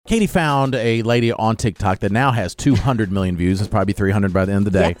Katie found a lady on TikTok that now has 200 million views. It's probably 300 by the end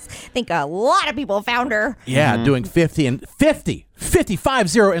of the day. Yes. I think a lot of people found her. Yeah, doing 50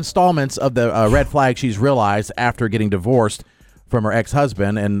 installments of the red flag she's realized after getting divorced from her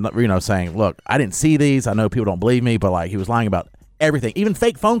ex-husband, and saying, look, I didn't see these. I know people don't believe me, but he was lying about everything, even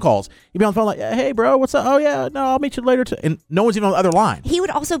fake phone calls. He'd be on the phone like, hey, bro, what's up? Oh, yeah, no, I'll meet you later. And no one's even on the other line. He would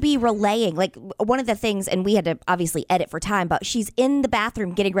also be relaying, one of the things, and we had to obviously edit for time, but she's in the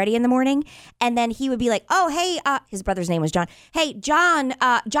bathroom getting ready in the morning, and then he would be like, oh, hey, his brother's name was John. Hey, John,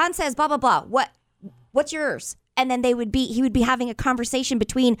 John says blah, blah, blah. What's yours? And then he would be having a conversation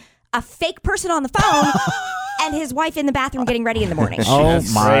between a fake person on the phone and his wife in the bathroom getting ready in the morning. Oh,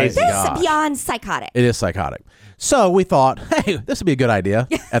 my This is beyond psychotic. It is psychotic. So we thought, hey, this would be a good idea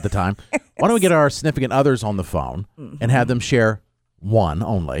at the time. Why don't we get our significant others on the phone and have them share one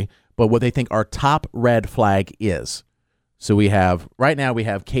only, but what they think our top red flag is. So right now we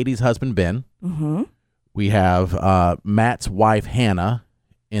have Katie's husband, Ben. Mm-hmm. We have Matt's wife, Hannah,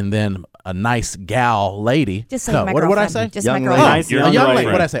 and then a nice gal lady. Just like my girlfriend. What did I say? Just my girlfriend. A young lady.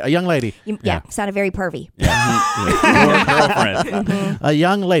 What did I say? A young lady. Sounded very pervy. Your girlfriend. A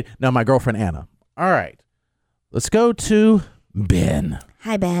young lady. No, my girlfriend, Anna. All right. Let's go to Ben.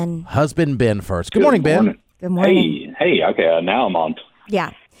 Hi, Ben. Husband Ben first. Good morning, Ben. Good morning. Hey, okay, now I'm on.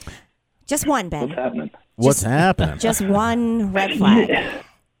 Yeah. Just one, Ben. What's happening? What's happening? Just one red flag.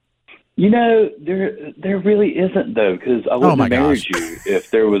 There really isn't, though, because I wouldn't have married you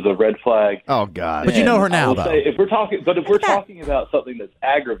if there was a red flag. Oh, God. But you know her now, though. If we're talking about something that's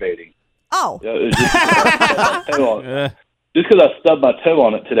aggravating. Oh. Just because I stubbed my toe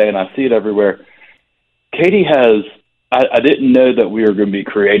on it today and I see it everywhere. Katie has, I didn't know that we were going to be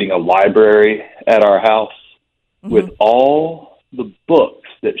creating a library at our house with all the books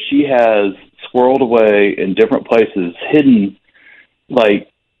that she has squirreled away in different places, hidden.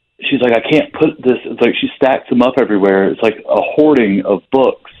 She's like, I can't put this. It's like she stacks them up everywhere. It's like a hoarding of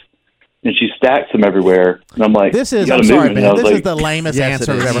books, and she stacks them everywhere. And I'm like, I'm sorry, Ben. This is the lamest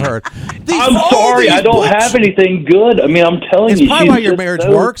answer we've ever heard. I'm sorry, I don't have anything good. I mean, I'm telling you. It's probably why your marriage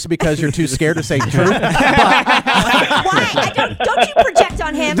works, because you're too scared to say the truth. Why? Don't you project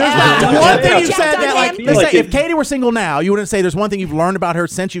on him. There's not one thing you said that, if Katie were single now, you wouldn't say there's one thing you've learned about her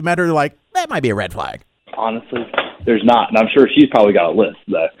since you've met her, that might be a red flag. Honestly, there's not. And I'm sure she's probably got a list,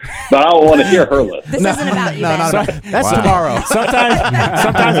 though. But I don't want to hear her list. This isn't about you, Ben. That's tomorrow.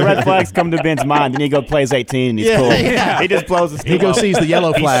 Sometimes the red flags come to Ben's mind, then he goes plays 18 and he's cool. Yeah. He just blows his He goes sees the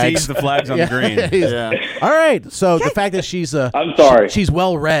yellow flags. He sees the flags on the green. All right. So the fact that she's I'm sorry. she's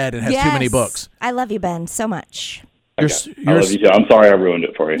well read and has too many books. I love you, Ben, so much. I love you too. I'm sorry I ruined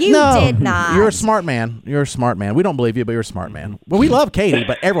it for you. You did not. You're a smart man. You're a smart man. We don't believe you, but you're a smart man. Well, we love Katie,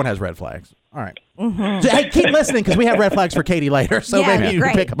 but everyone has red flags. All right. So, hey, keep listening, because we have red flags for Katie later. So maybe you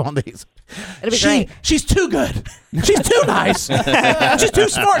can pick up on these. It'll be great. She's too good. She's too nice. She's too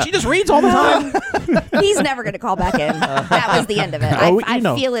smart. She just reads all the time. He's never going to call back in. That was the end of it. I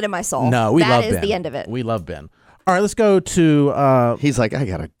feel it in my soul. No, we love Ben. That is the end of it. We love Ben. All right, let's go to... he's like, I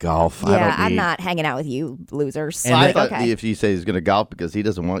got to golf. Yeah, I'm not hanging out with you losers. And I thought if you say he's going to golf because he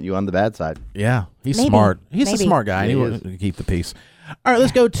doesn't want you on the bad side. Yeah, he's smart. He's a smart guy. He will keep the peace. All right,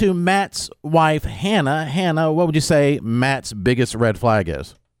 let's go to Matt's wife, Hannah. Hannah, what would you say Matt's biggest red flag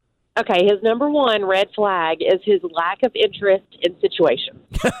is? Okay, his number one red flag is his lack of interest in situations.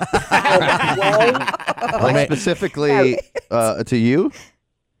 Specifically to you?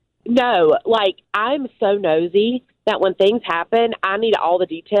 No, I'm so nosy that when things happen, I need all the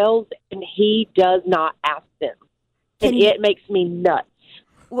details, and he does not ask them. And it makes me nuts.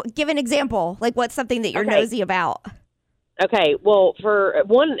 Well, give an example. What's something that you're nosy about? Okay, well, for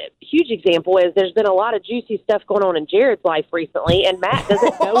one huge example is there's been a lot of juicy stuff going on in Jared's life recently, and Matt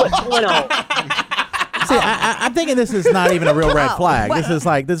doesn't know what's going on. See, I'm thinking this is not even a real red flag. This is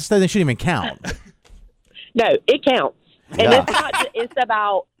this shouldn't even count. No, it counts. And it's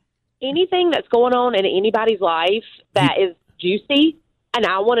about anything that's going on in anybody's life that is juicy, and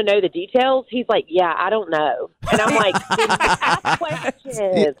I want to know the details. He's like, yeah, I don't know. And I'm like, ask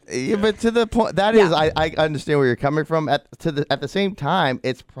questions. Yeah, but to the point, I understand where you're coming from. At the same time,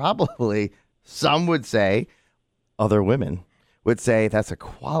 it's probably, some would say, other women would say that's a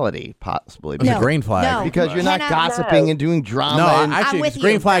quality, possibly. It's a green flag. Because you're not gossiping and doing drama. No, actually,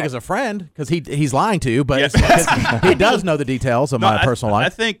 green flag is a friend, because he's lying to you, but he does know the details of my personal life. I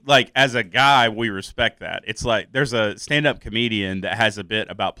think, as a guy, we respect that. It's there's a stand-up comedian that has a bit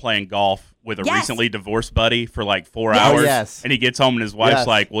about playing golf with a Yes. recently divorced buddy for like 4 Yes. hours. Yes. And he gets home and his wife's Yes.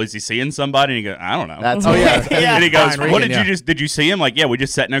 like, well, is he seeing somebody? And he goes, I don't know. That's and he goes, Fine, what Regan, did you see him? Like, yeah, we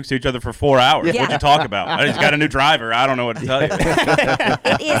just sat next to each other for 4 hours. Yeah. What'd you talk about? I just got a new driver. I don't know what to tell you.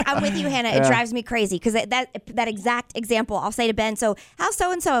 It is. I'm with you, Hannah. It drives me crazy because that exact example, I'll say to Ben, so how's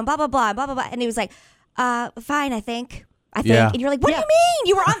so-and-so and blah, blah, blah, blah, blah, blah. And he was like, fine, I think. Yeah. And you're like, what do you mean?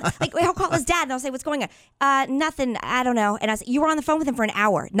 You were on, like, I'll call his dad and I'll say, what's going on? Nothing. I don't know. And I said, you were on the phone with him for an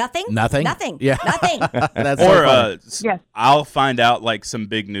hour. Nothing? Nothing? Nothing. Yeah. Nothing. That's so Or funny. Yes. I'll find out like some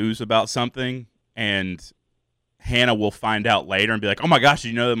big news about something, and Hannah will find out later and be like, "Oh my gosh, did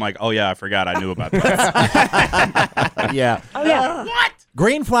you know that?" I'm like, "Oh yeah, I forgot. I knew about that." Yeah. Oh, yeah.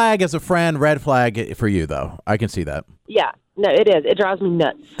 Green flag as a friend, red flag for you, though. I can see that. Yeah. No, it is. It drives me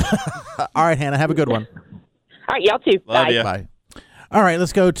nuts. All right, Hannah, have a good one. All right, y'all too. Love Bye. ya. Bye. All right,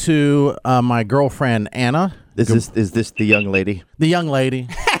 let's go to my girlfriend, Anna, Is this the young lady? the young lady,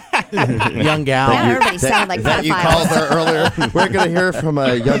 young gal. Yeah, everybody sound like that you pedophiles. called her earlier. We're going to hear from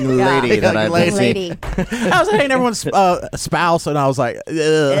a young lady that I've been Young seeing. Lady. I was saying everyone's spouse, and I was like, ugh.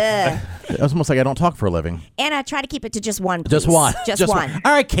 Ugh. It was almost like I don't talk for a living. Anna, try to keep it to just one, please. Just one. Just one.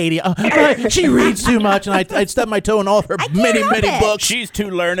 All right, Katie. All right, she reads too much, and I stub my toe in all of her I can't many, help many it. books. She's too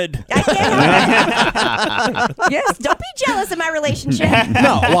learned. I can't help it. Yes, don't be jealous of my relationship.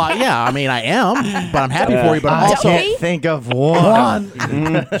 No, well, yeah, I mean, I am, but I'm happy for you. But I'm I also can't think of one.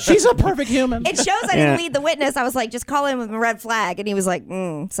 she's a perfect human. It shows I didn't lead the witness. I was like, just call in with a red flag. And he was like,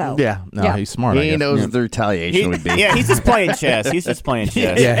 so. Yeah, no, Yeah. he's smart. I He guess. knows what the retaliation would be. Yeah, he's just playing chess. He's just playing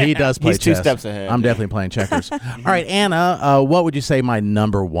chess. Yeah, he does play He's 2 chess. steps ahead. I'm definitely playing checkers. All right, Anna, what would you say my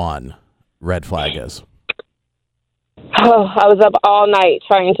number one red flag is? Oh, I was up all night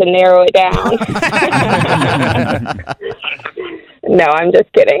trying to narrow it down. No, I'm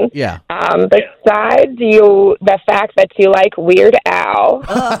just kidding. Yeah. Besides the fact that you like Weird Al,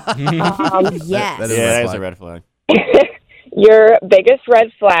 Yes. That is Yeah, a red that is flag. a red flag. your biggest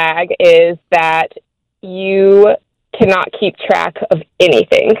red flag is that you cannot keep track of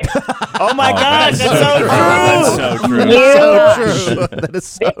anything. Oh my gosh, that's so That's so true. You, That is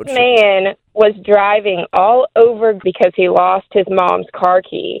so this true. man was driving all over because he lost his mom's car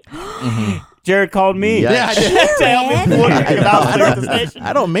key. Jared called me. Yeah. Yeah, I did. To help me before I was there at the station.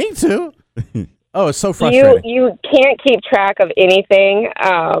 I don't mean to. Oh, it's so frustrating. You can't keep track of anything,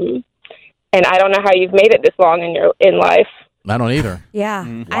 and I don't know how you've made it this long in life. I don't either. Yeah.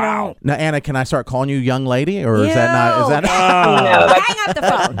 I don't. Now, Anna, can I start calling you young lady, or is that not? Is that? No, that's Hang up the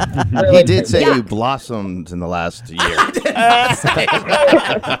phone. He did say Yeah. you blossomed in the last year.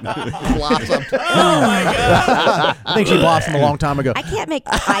 Blossomed. Oh my god! I think she blossomed a long time ago. I can't make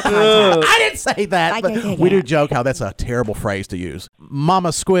eye contact. I didn't say that. I but can't- we do joke how that's a terrible phrase to use.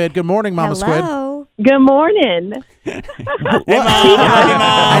 Mama Squid. Good morning, Mama Squid. Hello. Good morning.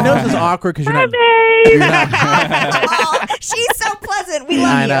 I know this is awkward because you're not. You're not Oh, she's so pleasant. We love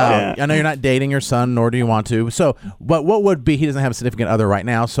I you. know. I know you're not dating your son, nor do you want to. So, but what would be? He doesn't have a significant other right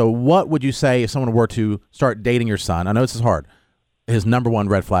now. So, what would you say if someone were to start dating your son? I know this is hard. His number one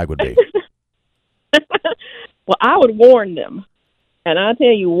red flag would be. Well, I would warn them, and I tell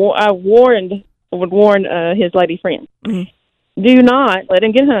you, I would warn his lady friend. Mm-hmm. Do not let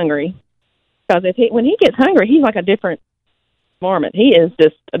him get hungry, because when he gets hungry, he's like a different varmint. He is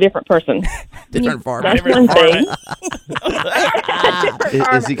just a different person. Different farm. That's one thing.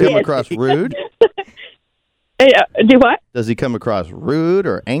 Does he come across rude? Do what? Does he come across rude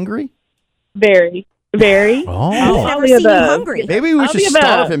or angry? Very, very. Oh, I've never be seen you above. hungry. Maybe we I'll should be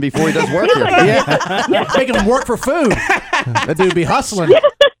starve above. him before he does work here. yeah. Making him work for food. That dude be hustling.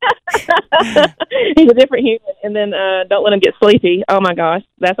 He's a different human. And then don't let him get sleepy. Oh my gosh,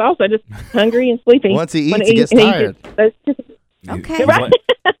 that's also just hungry and sleepy. Once he When eats, he gets tired. Okay. Right.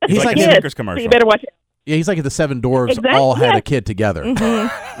 He's like the Yes. Snickers So commercial. you better watch it. Yeah, he's like if the seven dwarves Exactly, all had a yes. kid together. He'd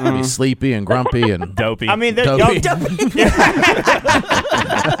be sleepy and grumpy and Dopey. I mean, Dopey.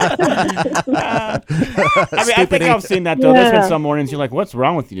 I think I've seen that though. There's been Yeah. some mornings you're like, "What's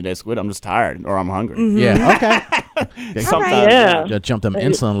wrong with you today, Squid? I'm just tired, or I'm hungry." yeah, okay. Sometimes, Yeah. Just jump them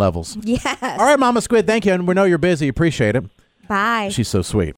insulin levels. Yes. All right, Mama Squid, thank you, and we know you're busy. Appreciate it. Bye. She's so sweet.